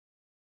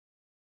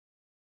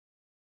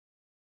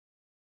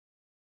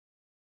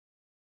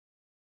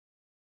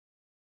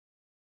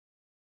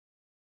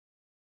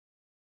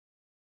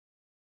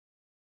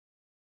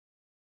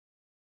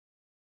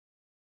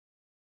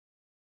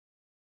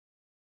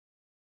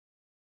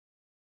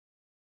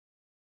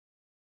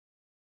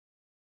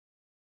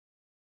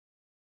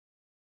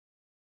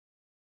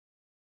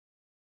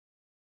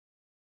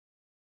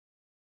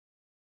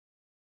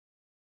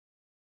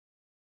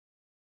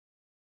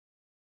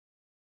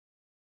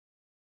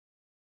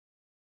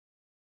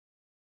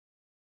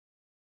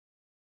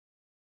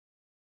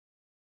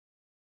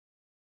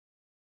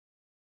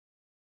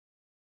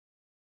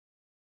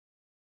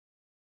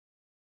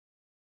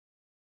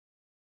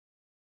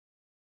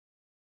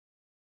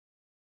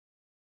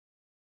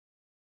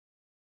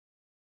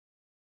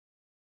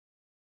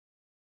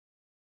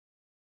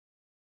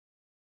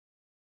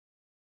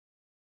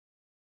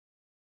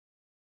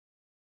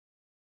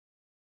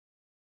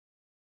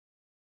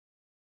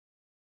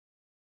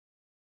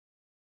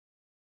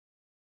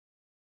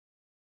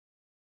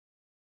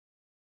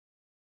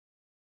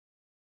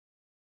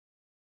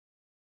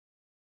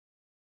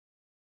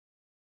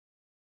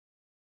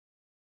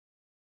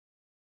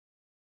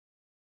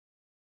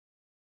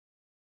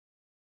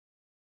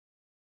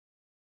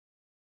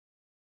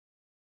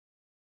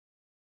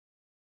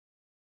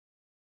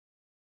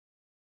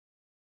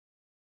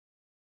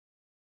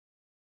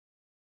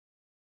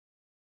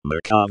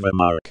Merkava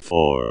Mark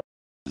IV.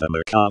 The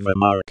Merkava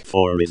Mark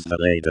IV is the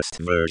latest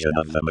version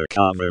of the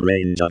Merkava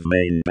range of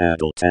main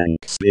battle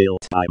tanks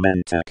built by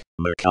Mantak,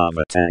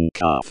 Merkava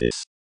Tank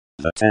Office.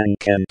 The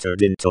tank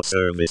entered into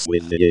service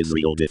with the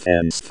Israel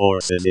Defense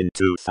Forces in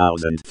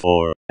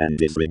 2004, and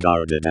is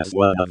regarded as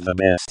one of the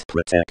best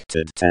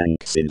protected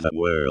tanks in the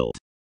world.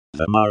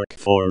 The Mark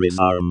IV is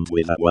armed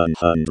with a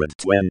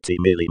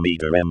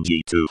 120mm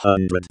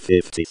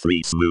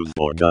MG253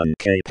 smoothbore gun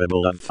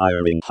capable of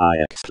firing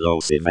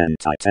high-explosive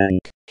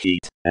anti-tank,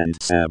 heat, and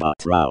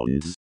sabot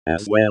rounds,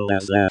 as well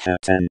as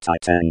LAHAT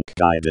anti-tank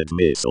guided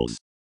missiles.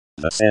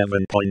 The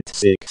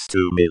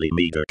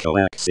 7.62mm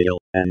coaxial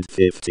and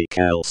 50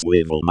 cal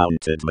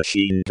swivel-mounted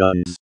machine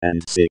guns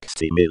and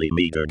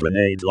 60mm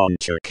grenade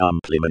launcher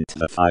complement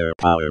the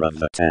firepower of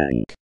the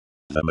tank.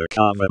 The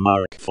Merkava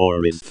Mark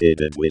IV is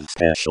fitted with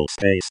special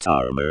spaced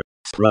armor,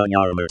 sprung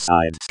armor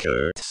side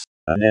skirts,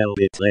 an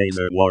Elbit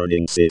laser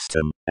warning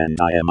system, and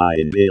IMI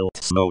inbuilt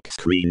smoke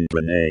screen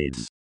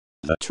grenades.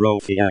 The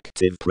trophy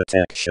active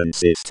protection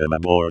system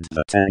aboard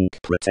the tank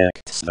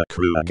protects the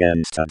crew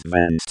against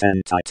advanced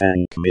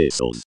anti-tank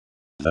missiles.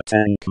 The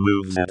tank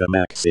moves at a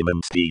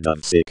maximum speed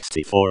of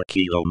 64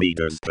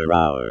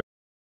 km/h.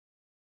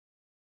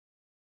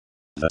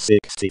 The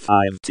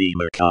 65T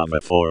Merkava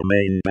IV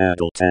main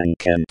battle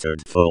tank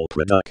entered full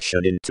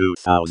production in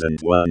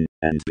 2001,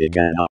 and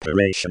began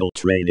operational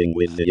training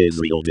with the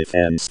Israel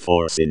Defense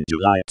Force in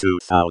July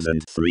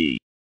 2003.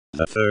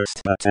 The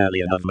 1st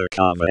Battalion of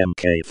Merkava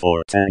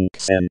Mk4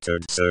 tanks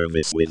entered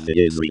service with the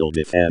Israel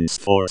Defense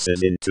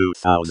Forces in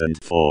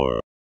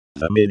 2004.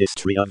 The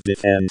Ministry of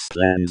Defense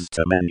plans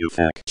to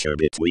manufacture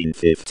between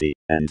 50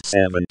 and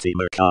 70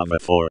 Merkava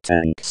IV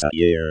tanks a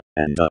year,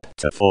 and up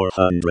to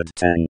 400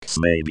 tanks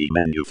may be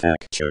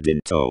manufactured in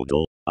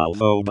total,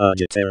 although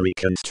budgetary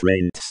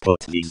constraints put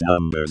these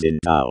numbers in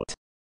doubt.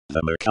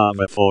 The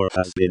Merkava IV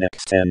has been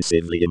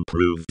extensively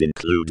improved,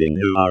 including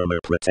new armor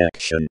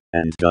protection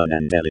and gun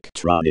and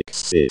electronics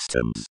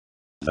systems.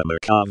 The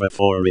Merkava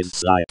IV is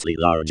slightly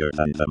larger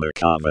than the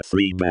Merkava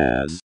III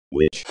Baz,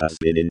 which has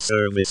been in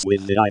service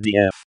with the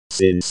IDF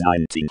since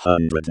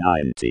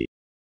 1990.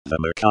 The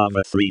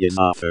Merkava III is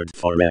offered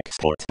for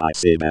export by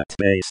Sibat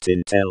based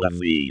in Tel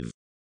Aviv.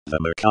 The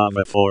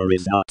Merkava IV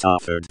is not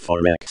offered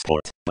for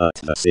export,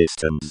 but the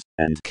systems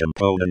and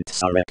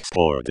components are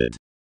exported.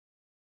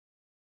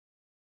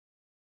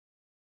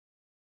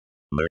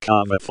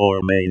 Merkava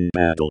IV main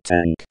battle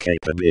tank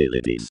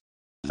capabilities.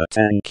 The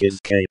tank is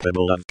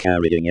capable of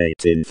carrying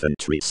 8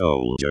 infantry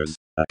soldiers,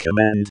 a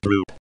command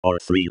group, or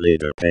 3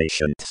 litter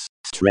patients,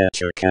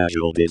 stretcher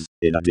casualties,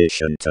 in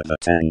addition to the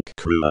tank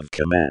crew of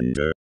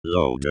commander,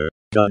 loader,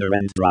 gunner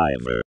and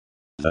driver.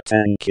 The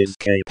tank is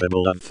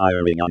capable of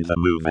firing on the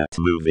move at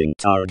moving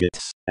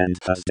targets, and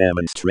has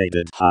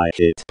demonstrated high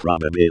hit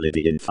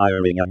probability in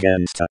firing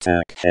against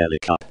attack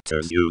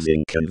helicopters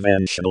using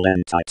conventional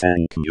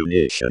anti-tank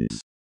munitions.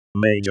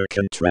 Major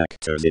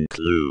contractors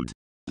include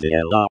the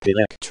Elop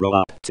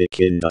Electro-Optic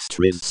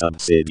Industries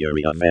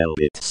subsidiary of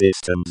Elbit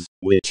Systems,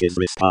 which is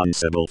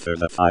responsible for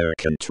the fire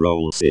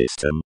control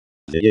system.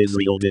 The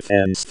Israel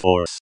Defense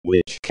Force,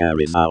 which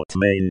carries out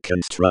main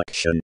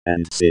construction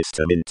and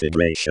system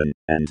integration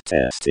and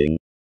testing.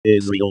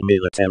 Israel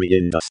Military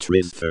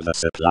Industries for the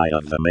supply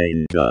of the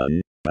main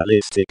gun,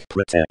 ballistic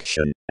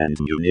protection, and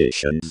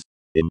munitions.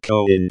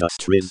 Imco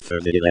Industries for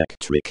the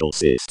electrical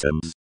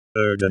systems.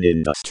 Erden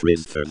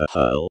Industries for the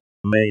hull,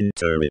 main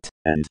turret,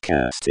 and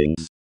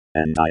castings.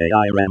 And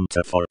IAI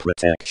Ramta for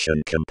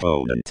protection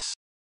components.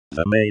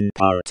 The main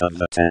part of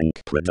the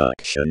tank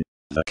production,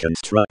 the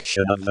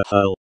construction of the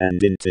hull,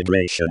 and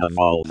integration of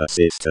all the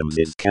systems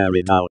is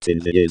carried out in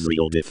the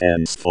Israel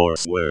Defense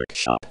Force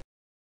workshop.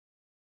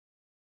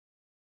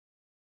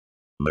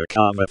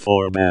 Merkava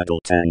IV battle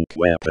tank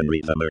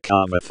weaponry. The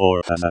Merkava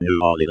IV has a new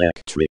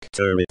all-electric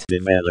turret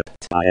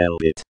developed by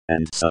Elbit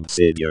and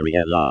subsidiary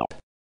Elop.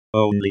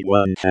 Only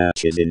one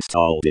hatch is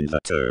installed in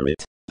the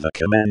turret, the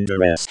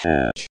Commander S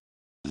hatch.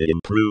 The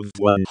improved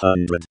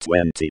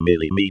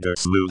 120mm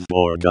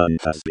smoothbore gun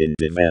has been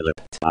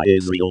developed by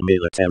Israel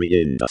Military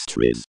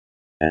Industries.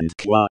 And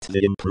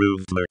the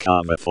improved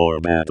Merkava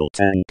IV battle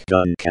tank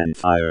gun can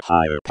fire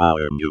higher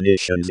power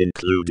munitions,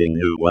 including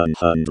new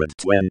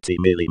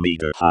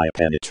 120mm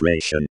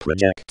high-penetration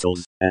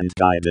projectiles and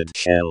guided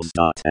shells.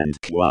 And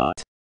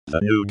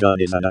the new gun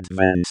is an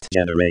advanced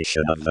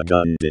generation of the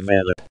gun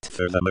developed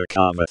for the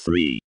Merkava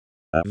III.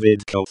 A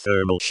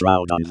vidco-thermal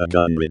shroud on the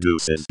gun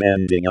reduces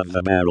bending of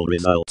the barrel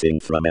resulting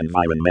from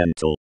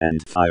environmental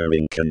and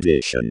firing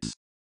conditions.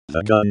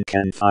 The gun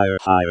can fire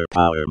higher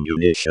power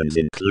munitions,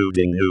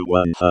 including new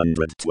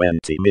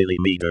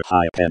 120mm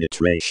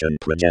high-penetration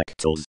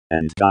projectiles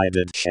and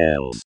guided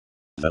shells.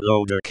 The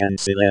loader can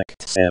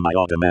select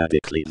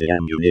semi-automatically the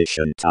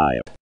ammunition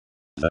type.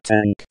 The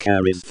tank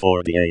carries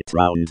 48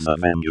 rounds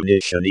of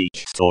ammunition,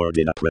 each stored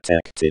in a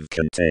protective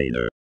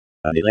container.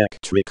 An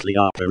electrically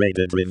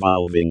operated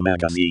revolving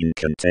magazine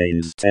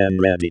contains 10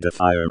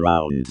 ready-to-fire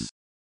rounds.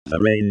 The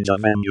range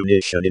of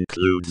ammunition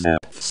includes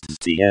APF's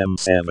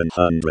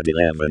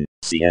TM711,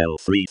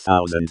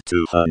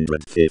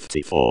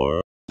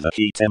 CL3254, the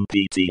heat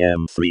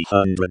MPTM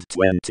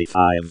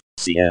 325,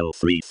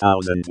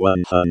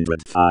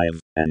 CL3105,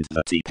 and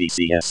the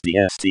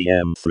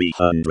TPCSDSTM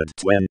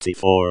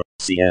 324,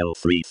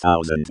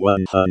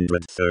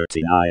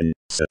 CL3139,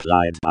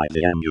 supplied by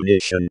the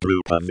Ammunition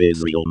Group of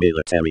Israel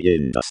Military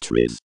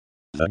Industries.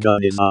 The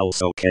gun is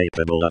also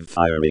capable of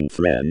firing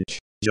French,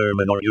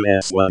 German or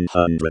US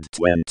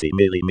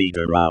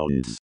 120mm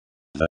rounds.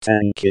 The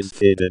tank is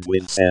fitted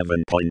with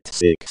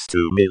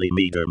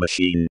 7.62mm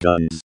machine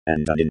guns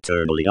and an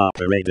internally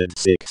operated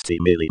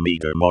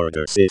 60mm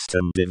mortar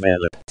system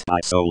developed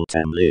by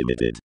Soltam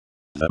Limited.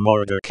 The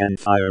mortar can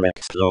fire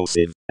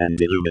explosive and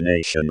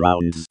illumination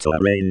rounds to a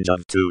range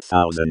of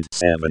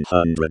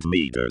 2,700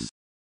 meters.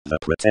 The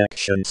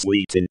protection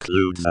suite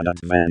includes an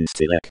advanced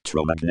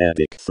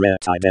electromagnetic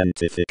threat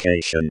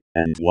identification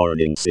and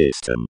warning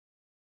system.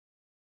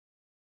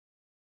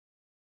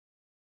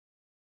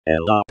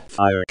 LOP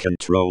Fire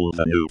Control.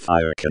 The new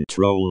fire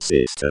control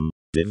system,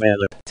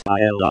 developed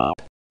by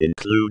LOP,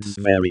 includes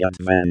very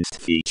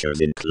advanced features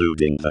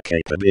including the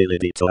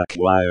capability to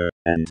acquire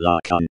and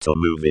lock onto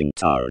moving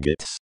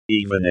targets,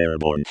 even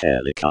airborne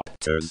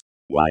helicopters,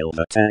 while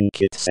the tank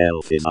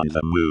itself is on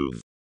the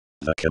move.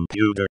 The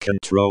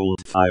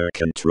computer-controlled fire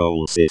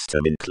control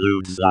system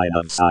includes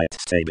line-of-sight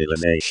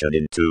stabilization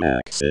in 2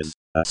 axes,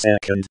 a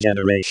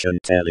second-generation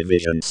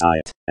television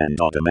sight,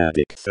 and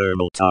automatic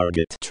thermal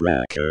target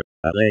tracker,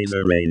 a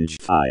laser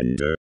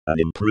rangefinder, an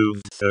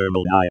improved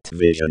thermal night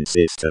vision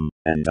system,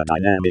 and a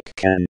dynamic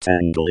cant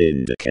angle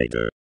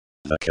indicator.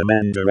 The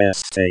Commander S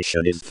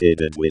station is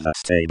fitted with a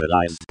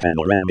stabilized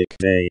panoramic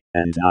day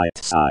and night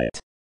sight.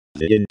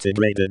 The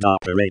integrated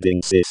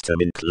operating system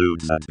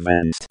includes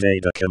advanced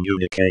data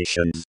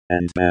communications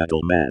and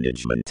battle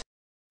management.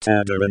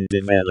 Tadaran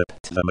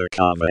developed the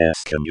Merkava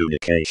S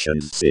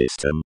communications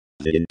system,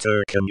 the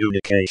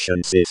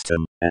intercommunication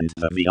system, and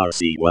the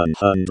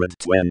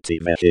VRC-120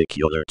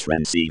 vehicular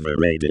transceiver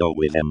radio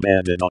with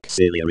embedded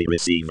auxiliary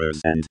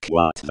receivers and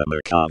QAT. The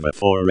Merkava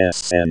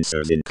 4S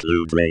sensors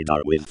include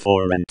radar with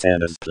 4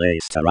 antennas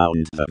placed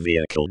around the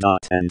vehicle.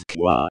 And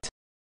QAT.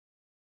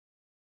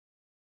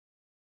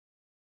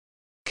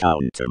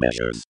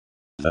 Countermeasures.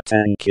 The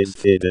tank is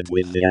fitted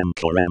with the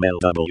Amcor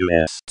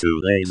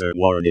MLWS-2 laser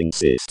warning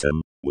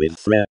system, with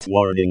threat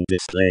warning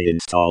display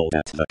installed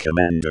at the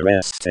Commander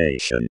S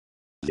station.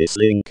 This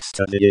links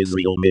to the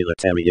Israel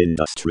Military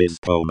Industries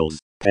POMOS,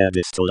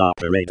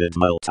 pedestal-operated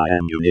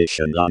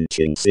multi-ammunition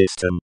launching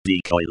system,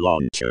 decoy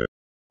launcher.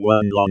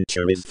 One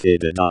launcher is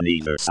fitted on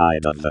either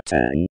side of the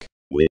tank,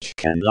 which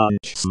can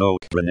launch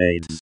smoke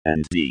grenades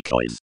and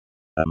decoys.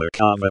 A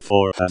Merkava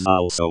 4 has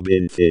also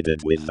been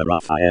fitted with the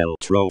Rafael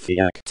Trophy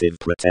Active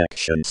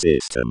Protection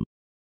System.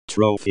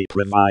 Trophy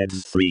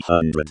provides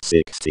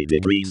 360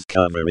 degrees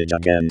coverage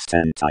against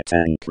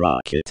anti-tank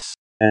rockets,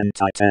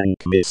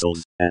 anti-tank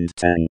missiles, and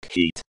tank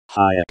heat,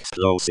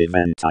 high-explosive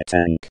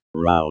anti-tank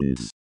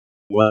rounds.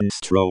 Once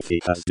Trophy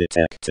has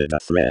detected a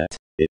threat,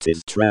 it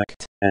is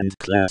tracked and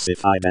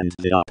classified, and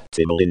the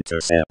optimal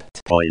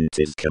intercept point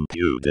is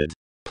computed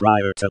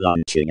prior to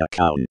launching a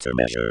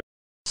countermeasure.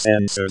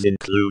 Sensors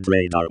include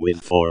radar with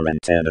 4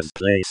 antennas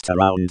placed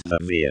around the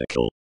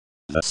vehicle.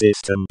 The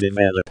system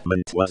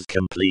development was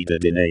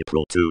completed in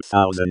April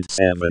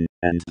 2007,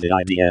 and the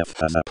IDF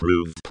has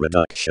approved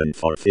production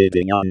for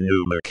fitting on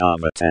new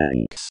Merkava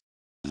tanks.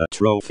 The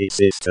Trophy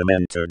system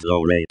entered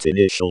low-rate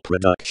initial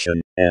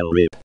production,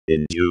 LRIP,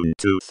 in June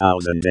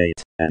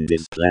 2008, and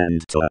is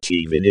planned to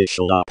achieve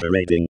initial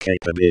operating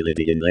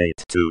capability in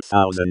late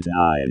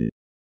 2009.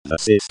 The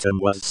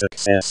system was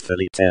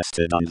successfully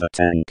tested on the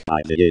tank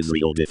by the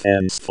Israel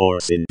Defense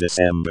Force in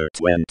December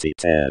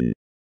 2010.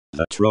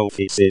 The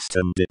Trophy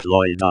system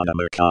deployed on a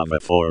Merkava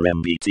 4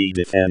 MBT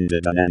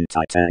defended an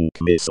anti-tank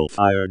missile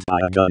fired by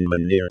a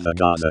gunman near the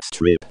Gaza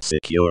Strip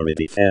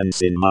security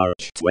fence in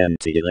March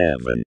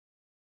 2011.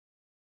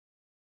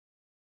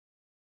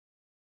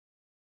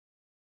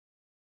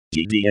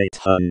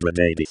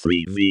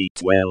 GD883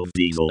 V12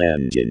 diesel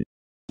engine.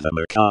 The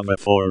Merkava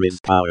 4 is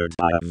powered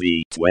by a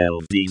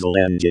V12 diesel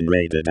engine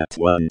rated at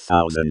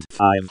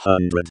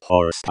 1,500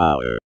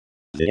 horsepower.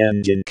 The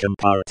engine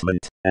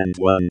compartment and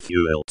 1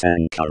 fuel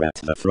tank are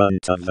at the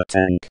front of the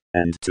tank,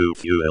 and 2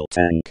 fuel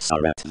tanks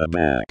are at the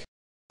back.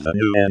 The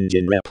new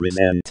engine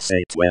represents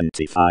a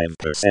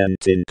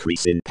 25%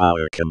 increase in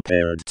power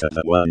compared to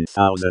the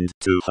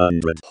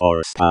 1,200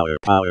 horsepower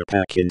power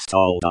pack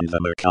installed on the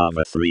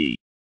Merkava 3.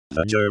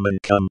 The German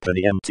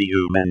company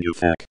MTU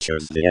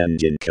manufactures the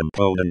engine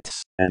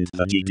components, and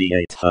the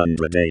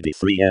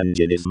GD883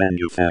 engine is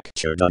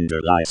manufactured under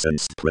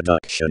licensed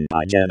production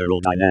by General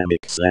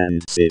Dynamics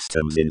Land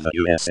Systems in the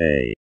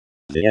USA.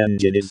 The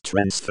engine is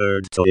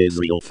transferred to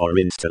Israel for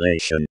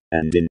installation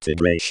and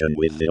integration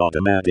with the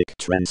automatic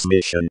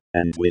transmission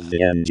and with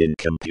the engine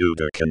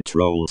computer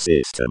control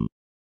system.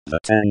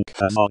 The tank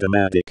has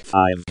automatic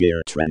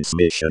 5-gear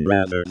transmission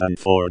rather than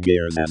 4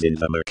 gears as in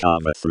the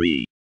Merkava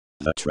 3.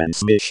 The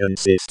transmission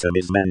system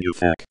is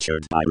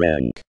manufactured by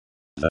Renk.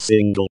 The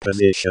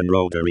single-position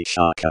rotary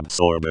shock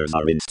absorbers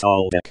are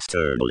installed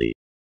externally.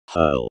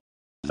 hull.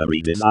 The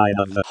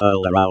redesign of the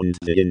hull around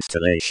the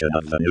installation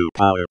of the new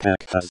power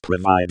pack has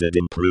provided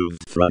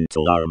improved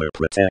frontal armor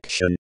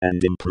protection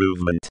and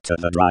improvement to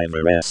the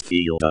driver's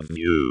field of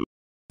view.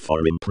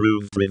 For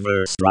improved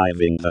reverse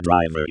driving, the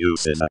driver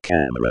uses a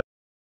camera.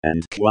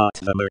 And quad,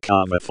 the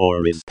Merkava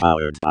 4 is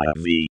powered by a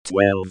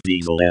V12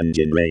 diesel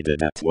engine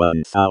rated at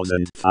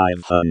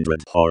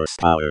 1,500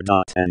 horsepower.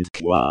 And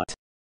quad.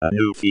 A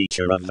new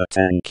feature of the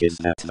tank is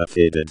that the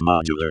fitted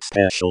modular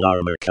special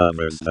armor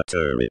covers the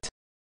turret.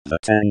 The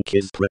tank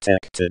is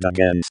protected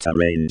against a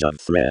range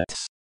of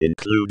threats,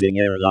 including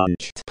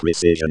air-launched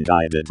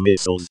precision-guided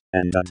missiles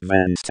and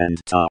advanced and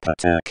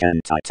top-attack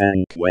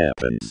anti-tank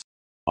weapons.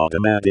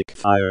 Automatic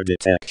fire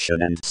detection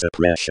and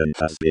suppression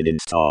has been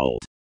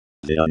installed.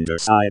 The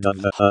underside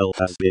of the hull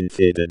has been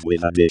fitted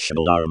with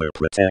additional armor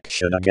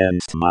protection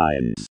against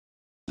mines.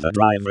 The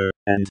driver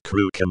and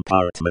crew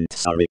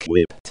compartments are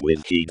equipped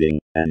with heating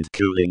and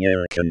cooling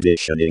air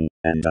conditioning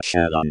and a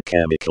Shalon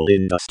Chemical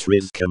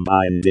Industries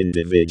combined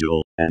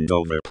individual and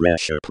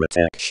overpressure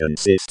protection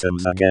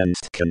systems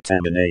against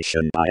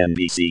contamination by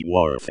NBC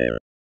warfare.